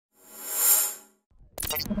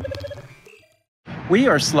We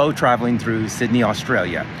are slow traveling through Sydney,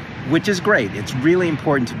 Australia, which is great. It's really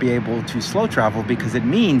important to be able to slow travel because it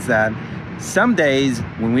means that some days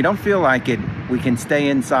when we don't feel like it, we can stay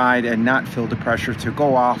inside and not feel the pressure to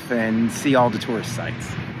go off and see all the tourist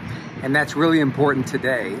sites. And that's really important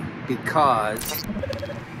today because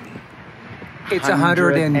it's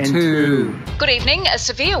 102. Good evening. A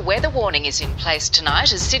severe weather warning is in place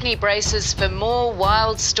tonight as Sydney braces for more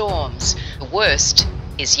wild storms. The worst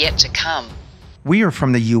is yet to come. We are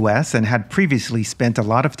from the US and had previously spent a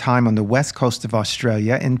lot of time on the west coast of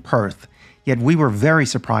Australia in Perth, yet we were very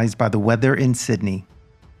surprised by the weather in Sydney.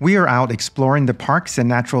 We are out exploring the parks and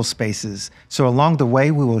natural spaces, so along the way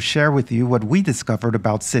we will share with you what we discovered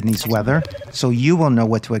about Sydney's weather, so you will know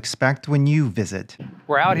what to expect when you visit.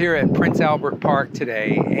 We're out here at Prince Albert Park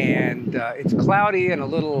today, and it's cloudy and a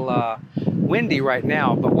little windy right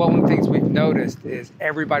now, but one of the things we've noticed is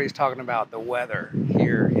everybody's talking about the weather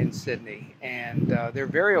here in Sydney, and they're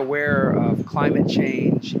very aware of climate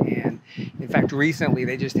change, and in fact recently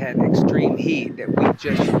they just had extreme heat that we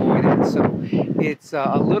just avoided. So it's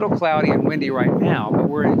a little cloudy and windy right now, but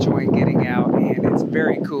we're enjoying getting out, and it's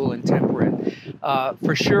very cool and temperate.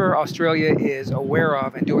 For sure, Australia is aware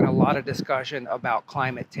of and doing a lot of discussion about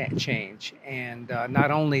climate change, and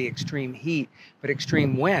not only extreme heat, but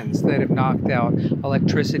extreme winds that have knocked out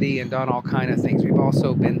electricity and done all kinds of things. We've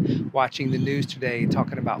also been watching the news today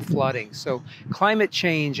talking about flooding. So climate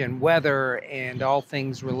change and weather and all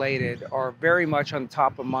things related are very much on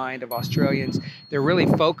top of mind of Australians. They're really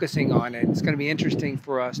focusing on it. It's going to be interesting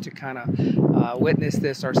for us to kind of witness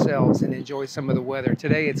this ourselves and enjoy some of the weather.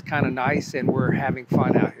 Today it's kind of nice and we're having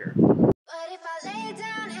fun out here. But if I lay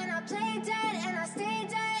down and I play dead and I stay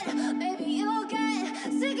dead, maybe you'll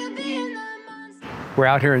get sick of being the monster. We're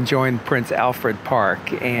out here enjoying Prince Alfred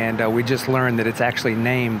Park, and we just learned that it's actually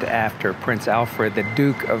named after Prince Alfred, the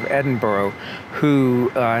Duke of Edinburgh, who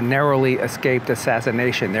narrowly escaped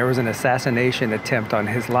assassination. There was an assassination attempt on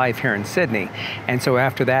his life here in Sydney, and so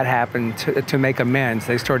after that happened, to make amends,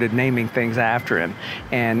 they started naming things after him,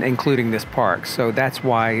 and including this park. So that's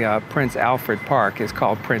why Prince Alfred Park is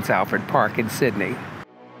called Prince Alfred Park in Sydney.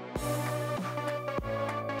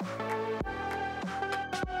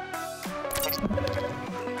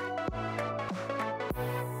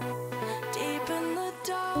 Deep in the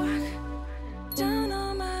dark, down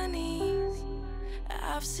on my knees,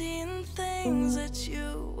 I've seen things that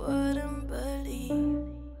you wouldn't believe.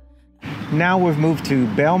 Now we've moved to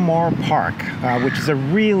Belmore Park, which is a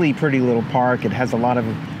really pretty little park. It has a lot of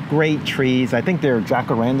great trees. I think they're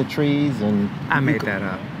jacaranda trees. And I made that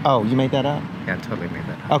up. Oh, you made that up? Yeah, I totally made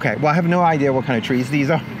that up. Okay, well, I have no idea what kind of trees these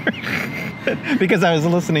are because I was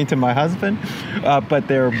listening to my husband, but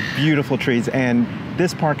they're beautiful trees. And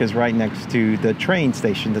this park is right next to the train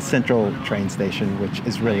station, the Central train station, which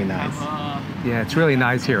is really nice. Yeah, it's really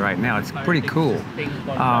nice here right now. It's pretty cool.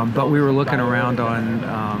 But we were looking around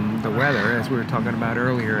on the weather, as we were talking about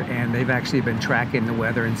earlier, and they've actually been tracking the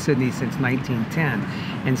weather in Sydney since 1910.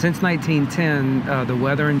 And since 1910, the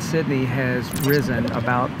weather in Sydney has risen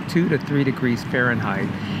about 2 to 3 degrees Fahrenheit.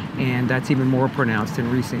 And that's even more pronounced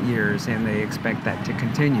in recent years, and they expect that to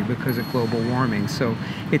continue because of global warming. So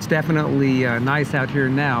it's definitely nice out here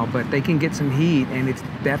now, but they can get some heat, and it's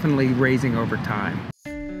definitely raising over time.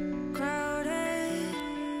 Crowded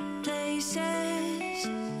places,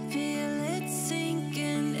 feel it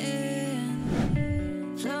sinking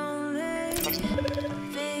in. Lonely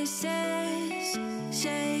faces,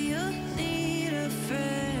 say you need a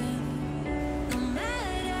friend. No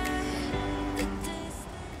matter the distance.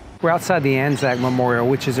 We're outside the Anzac Memorial,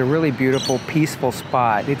 which is a really beautiful, peaceful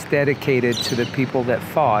spot. It's dedicated to the people that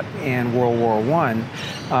fought in World War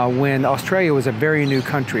I when Australia was a very new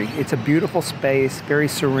country. It's a beautiful space, very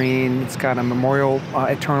serene. It's got a memorial,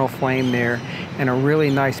 eternal flame there, and a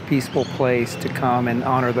really nice, peaceful place to come and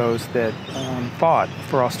honor those that fought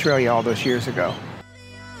for Australia all those years ago.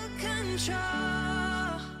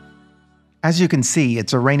 As you can see,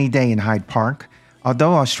 it's a rainy day in Hyde Park.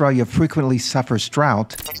 Although Australia frequently suffers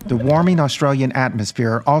drought, the warming Australian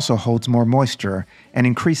atmosphere also holds more moisture and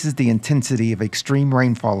increases the intensity of extreme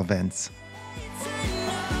rainfall events.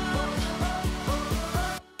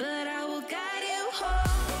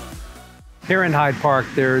 Here in Hyde Park,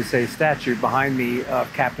 there's a statue behind me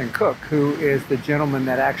of Captain Cook, who is the gentleman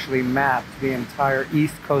that actually mapped the entire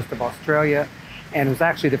east coast of Australia and was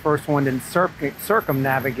actually the first one to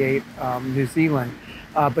circumnavigate New Zealand.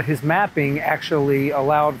 But his mapping actually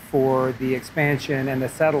allowed for the expansion and the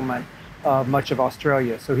settlement of much of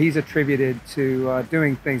Australia. So he's attributed to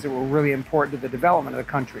doing things that were really important to the development of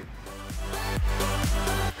the country.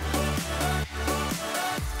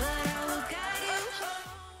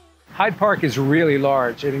 Hyde Park is really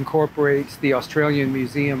large. It incorporates the Australian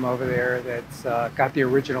Museum over there that's got the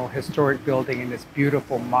original historic building in this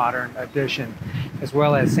beautiful modern addition, as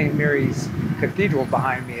well as St. Mary's Cathedral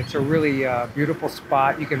behind me. It's a really beautiful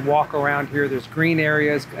spot. You can walk around here. There's green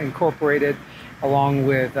areas incorporated along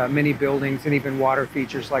with many buildings and even water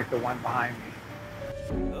features like the one behind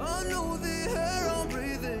me. I know the air I'm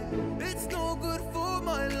breathing, it's no good for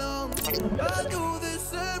my lungs. I do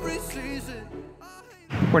this every season.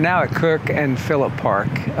 We're now at Cook and Phillip Park,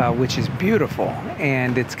 which is beautiful,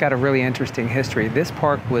 and it's got a really interesting history. This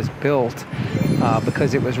park was built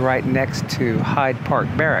because it was right next to Hyde Park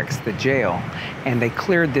Barracks, the jail, and they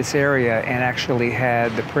cleared this area and actually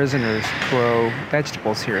had the prisoners grow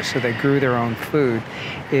vegetables here, so they grew their own food.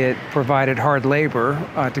 It provided hard labor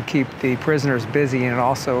to keep the prisoners busy, and it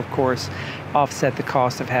also, of course, offset the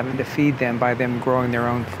cost of having to feed them by them growing their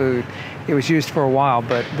own food. It was used for a while,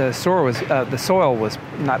 but the soil was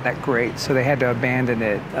not that great, so they had to abandon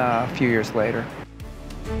it a few years later.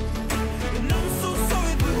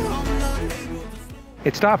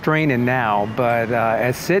 It stopped raining now, but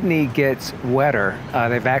as Sydney gets wetter,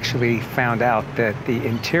 they've actually found out that the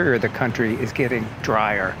interior of the country is getting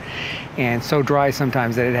drier. And so dry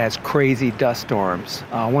sometimes that it has crazy dust storms.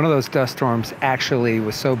 One of those dust storms actually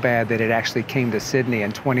was so bad that it actually came to Sydney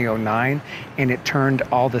in 2009, and it turned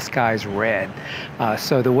all the skies red.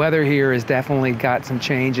 So the weather here has definitely got some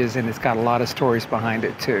changes, and it's got a lot of stories behind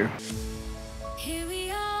it too. Here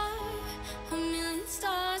we are, a million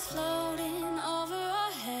stars floating over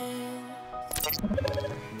our heads.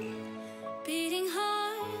 Beating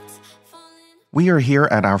hearts, falling. We are here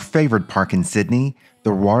at our favorite park in Sydney,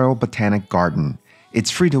 the Royal Botanic Garden. It's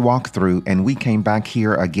free to walk through, and we came back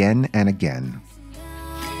here again and again.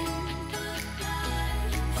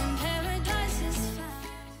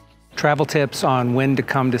 Travel tips on when to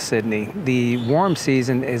come to Sydney. The warm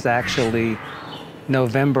season is actually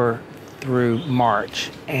November through March,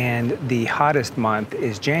 and the hottest month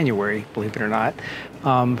is January, believe it or not,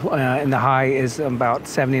 and the high is about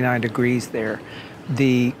 79 degrees there.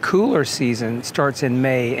 The cooler season starts in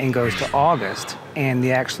May and goes to August, and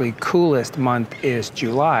the actually coolest month is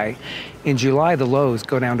July. In July, the lows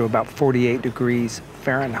go down to about 48 degrees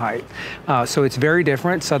Fahrenheit. So it's very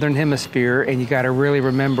different, Southern Hemisphere, and you got to really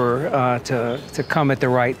remember to come at the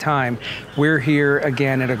right time. We're here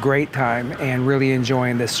again at a great time and really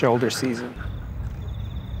enjoying this shoulder season.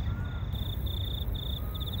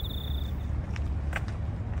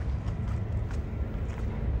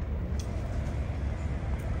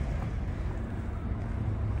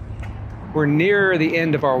 We're near the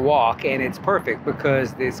end of our walk, and it's perfect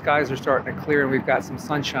because the skies are starting to clear and we've got some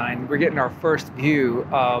sunshine. We're getting our first view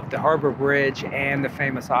of the Harbor Bridge and the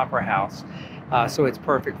famous Opera House, so it's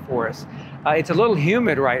perfect for us. It's a little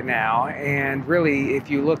humid right now, and really, if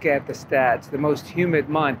you look at the stats, the most humid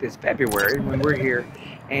month is February when we're here,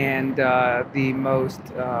 and the most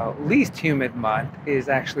least humid month is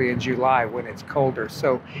actually in July when it's colder.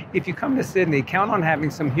 So if you come to Sydney, count on having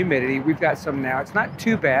some humidity. We've got some now. It's not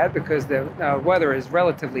too bad because the weather is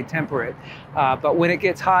relatively temperate, but when it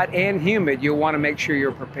gets hot and humid, you'll want to make sure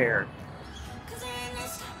you're prepared.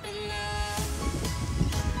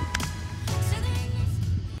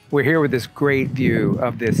 We're here with this great view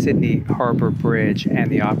of the Sydney Harbour Bridge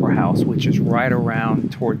and the Opera House, which is right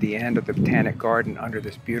around toward the end of the Botanic Garden under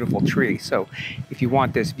this beautiful tree. So if you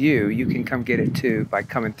want this view, you can come get it too by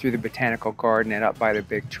coming through the Botanical Garden and up by the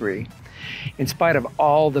big tree. In spite of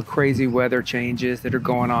all the crazy weather changes that are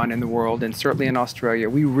going on in the world, and certainly in Australia,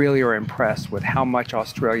 we really are impressed with how much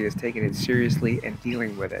Australia is taking it seriously and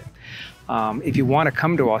dealing with it. If you want to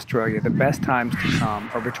come to Australia, the best times to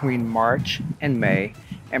come are between March and May,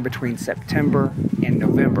 and between September and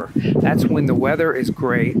November. That's when the weather is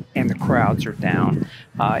great and the crowds are down.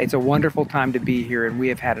 It's a wonderful time to be here, and we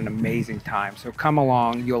have had an amazing time. So come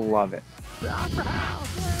along, you'll love it.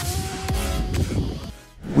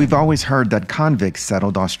 We've always heard that convicts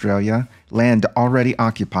settled Australia, land already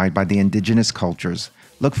occupied by the indigenous cultures.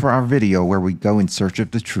 Look for our video where we go in search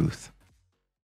of the truth.